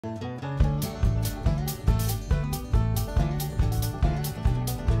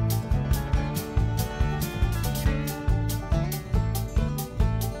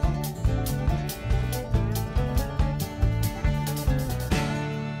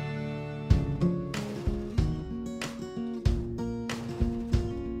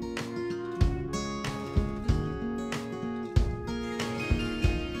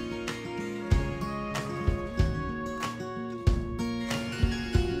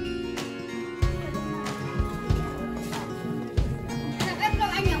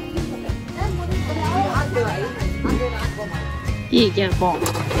ये क्या बॉम्ब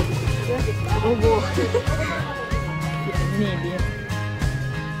वो नहीं दिया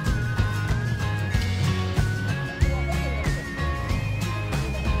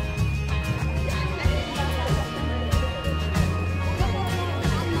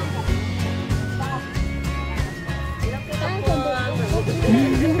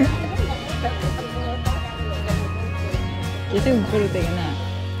कैसे ऊपर उठेगा ना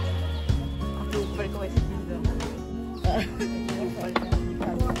ऊपर को ऐसे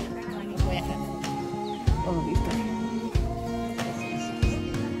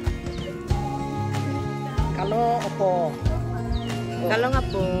Kalau apa? Kalau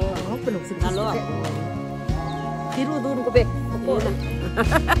ngapo? Oh, penuh sih. Kalau apa? Tiru dulu ke bek. Apa?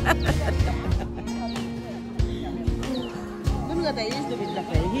 Dulu kata Is lebih belak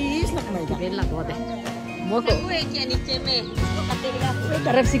lagi. Is nak naik. Belak kok deh. Mau kok? Gue yang ni ceme.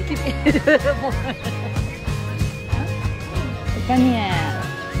 Tarap sikit. Depannya.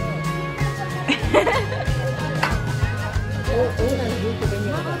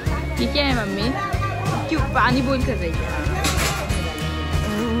 ये क्या है mummy? क्यों पानी boil कर रही है?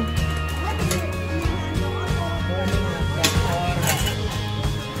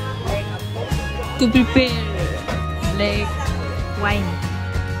 To prepare like wine.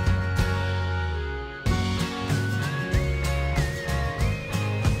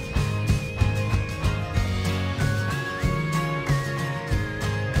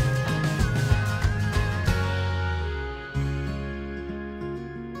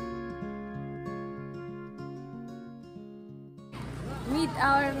 Meet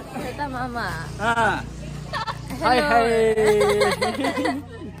our tata mama. Ah. Hai hai.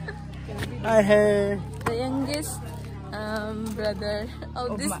 Hai hai. The youngest brother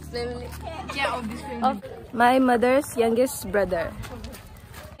of this family. Yeah, of this family. Of my mother's youngest brother.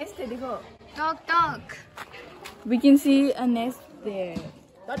 Talk, talk. We can see a nest there.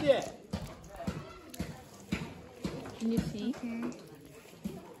 Tadi. Can you see?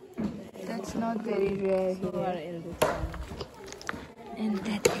 That's not very rare here. And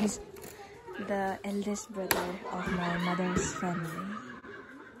that is the eldest brother of my mother's family.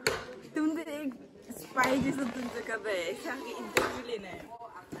 तुमने एक spy जैसा तुमसे कर रहे हैं क्या कि interview लेना है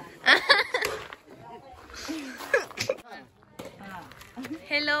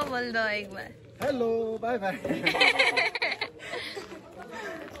हेलो बोल दो एक बार Hello, bye bye.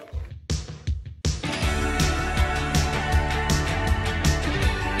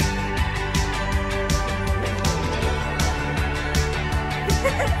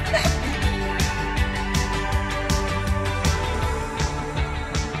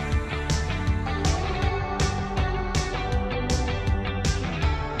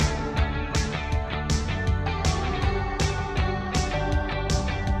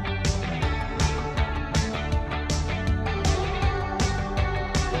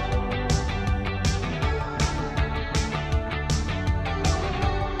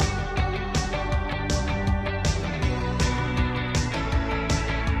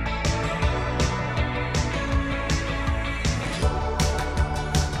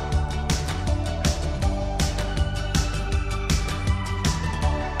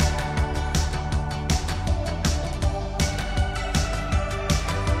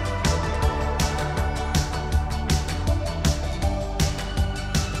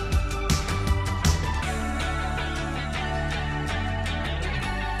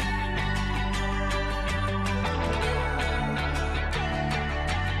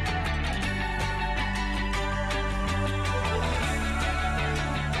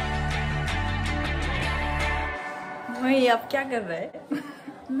 वही आप क्या कर रहे हैं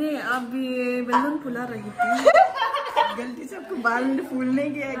मैं अब ये बलून फुला रही थी गलती से आपको बाल फूलने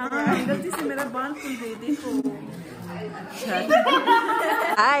गया गलती से मेरा बाल फूल गई देखो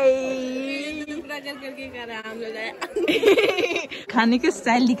हाय करके कर रहा हम लोग खाने का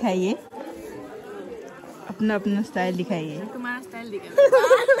स्टाइल दिखाइए अपना अपना स्टाइल दिखाइए तुम्हारा स्टाइल दिखा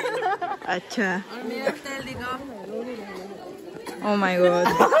अच्छा और मेरा स्टाइल दिखाओ ओ माय गॉड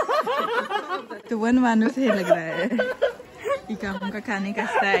तो वन मानो से लग रहा है इकाम का खाने का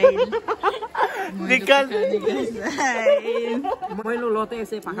स्टाइल निकल मैं लोग लोटे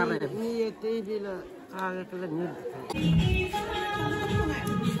ऐसे पकड़ रहे हैं ये टीवी ला आगे के लिए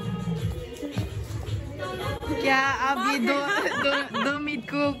क्या आप ये दो मीट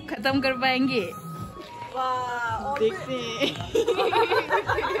को खत्म कर पाएंगे देखते हैं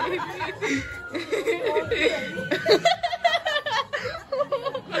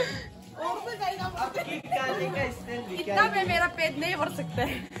इतना में मेरा पेट नहीं भर सकता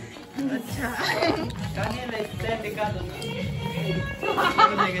है अच्छा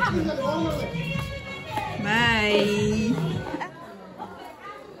bye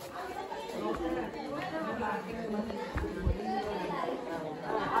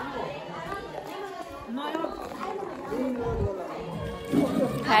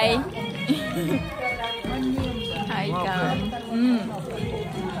Hi. Hi, Kam.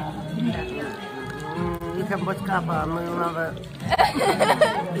 Ini kan bos kapal mengenal.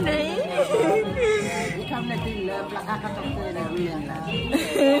 नहीं. Kamu nanti belakang ketemu dengan dia.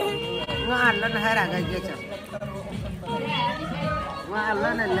 Ngalan hara gaji cak.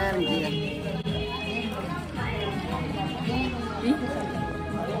 Ngalan ler dia.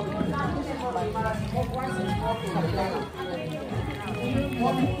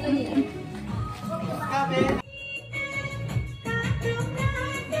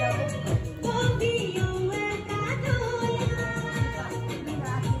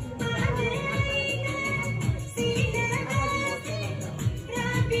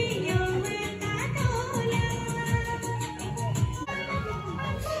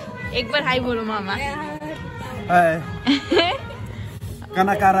 एक बार हाय बोलो मामा. हाय.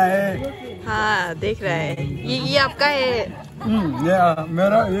 खाना खा रहा है. हाँ देख रहा है. ये आपका है. ये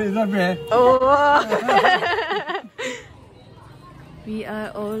मेरा ये इधर भी है. We are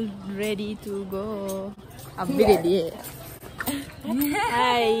all ready to go. अब भी ready है.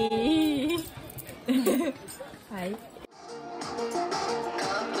 Hi. Hi.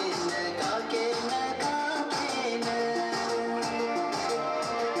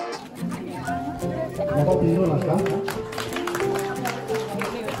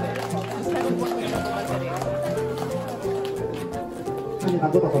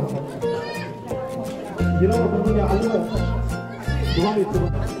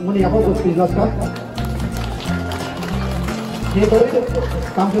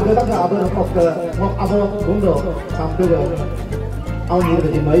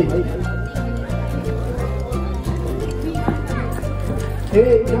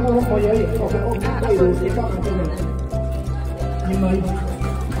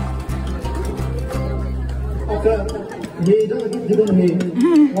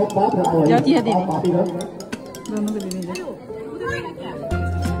 जाती है दीदी. दोनों को देने जा.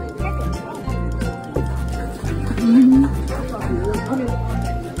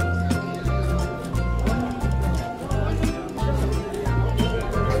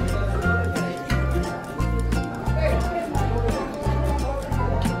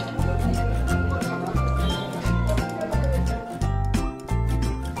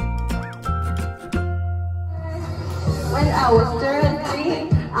 When I was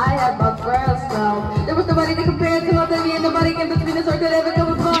 13, I had my first love. There was nobody to compare to my baby, and nobody in between us or could ever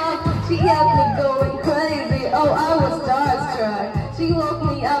come apart. She had me going crazy. Oh, I was starstruck. She woke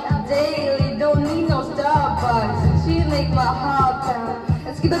me up daily, don't need no Starbucks. She make my heart pound.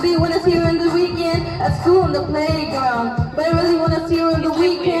 And skip a beat when I see her in the weekend at school on the playground. But I really wanna see her in the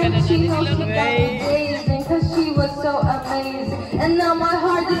weekend. She knows she got me gazing, 'cause she was so amazing. And now my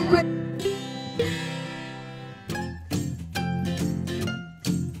heart is breaking.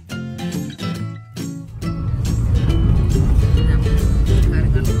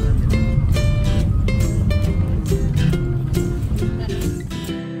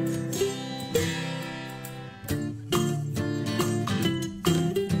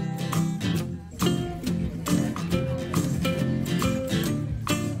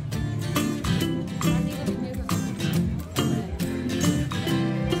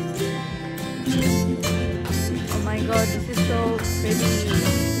 God, this is so pretty.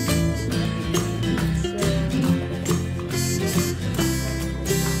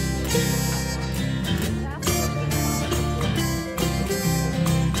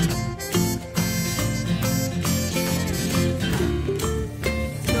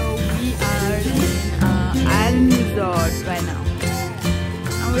 So we are in Island Resort right now.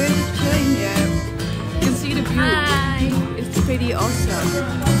 And we're just chilling here. You can see the view. Hi. It's pretty awesome.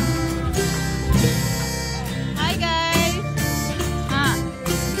 Hi guys.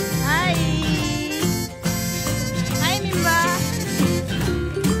 Hi. Hi Mimba.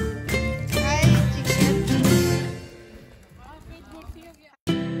 Hi chicken.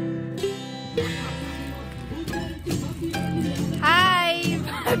 Hi.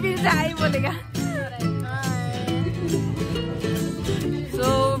 फिर से hi बोलेगा. So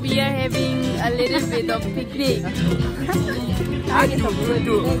we are having a little bit of picnic.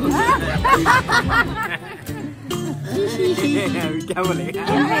 क्या बोलेगा?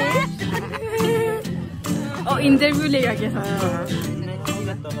 और interview लेगा कैसा?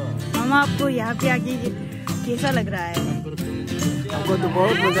 मामा आपको यहाँ पे आके कैसा लग रहा है? हमको तो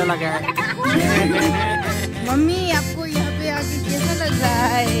बहुत मजा लगा है. मम्मी आपको यहाँ पे आके कैसा लग रहा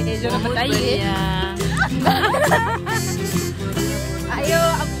है? जरा बताइए. आयो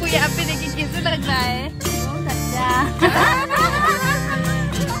आपको यहाँ पे देखे कैसे लग रहा है? बहुत अच्छा.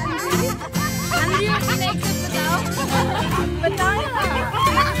 बताओ.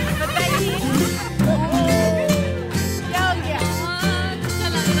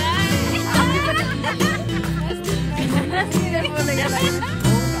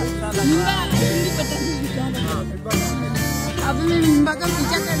 मिम्बा का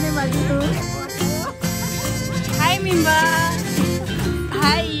पीछा करने वाली हूँ। हाय मिम्बा।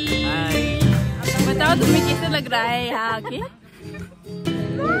 हाय। बताओ तुम्हें कैसा लग रहा है यहाँ आके?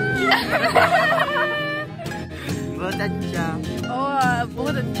 बहुत अच्छा।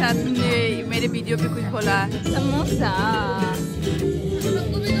 बहुत अच्छा। तुमने मेरे वीडियो पे कुछ बोला। Samosa.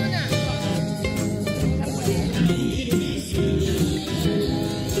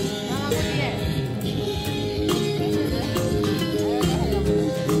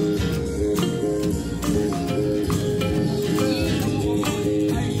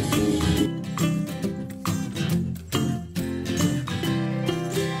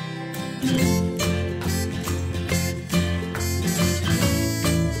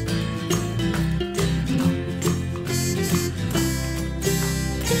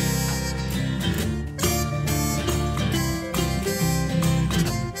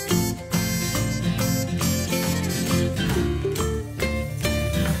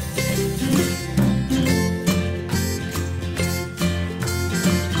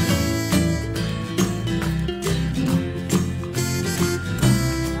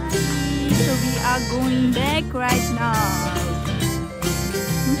 Going back right now.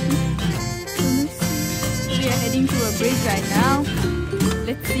 We are heading to a bridge right now.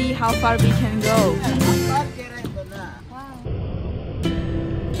 Let's see how far we can go.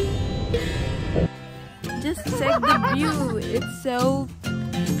 Just check the view. It's so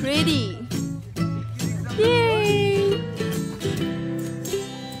pretty. Yay!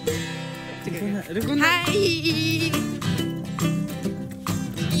 Hi!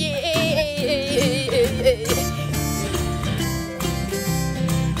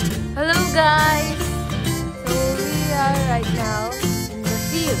 Hello guys, so we are right now in the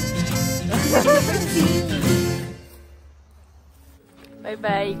field. Bye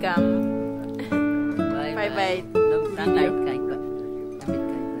bye, Kam. Bye bye.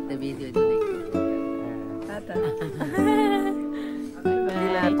 Tata.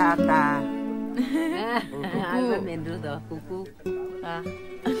 Bila tata. Kuku.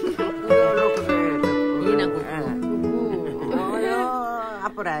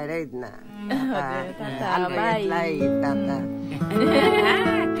 Apa dah na? Tata, bye. Tata.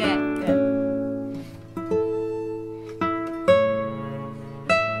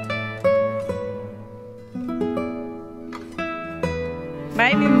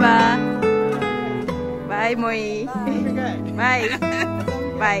 Bye, Mimba. Bye, Moi. Bye.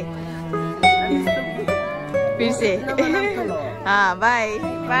 Bye. फिर से हाँ bye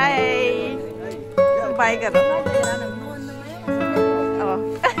bye bye करो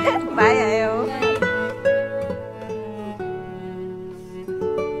bye आयो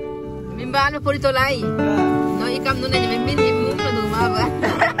Mimba ano po rito lai? No, ikam nun na niya min mo na dumaba.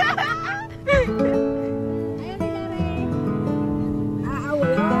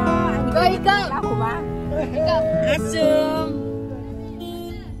 Ikaw. Ako ba? Ikaw. Asum.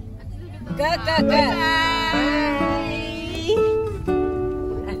 Ka.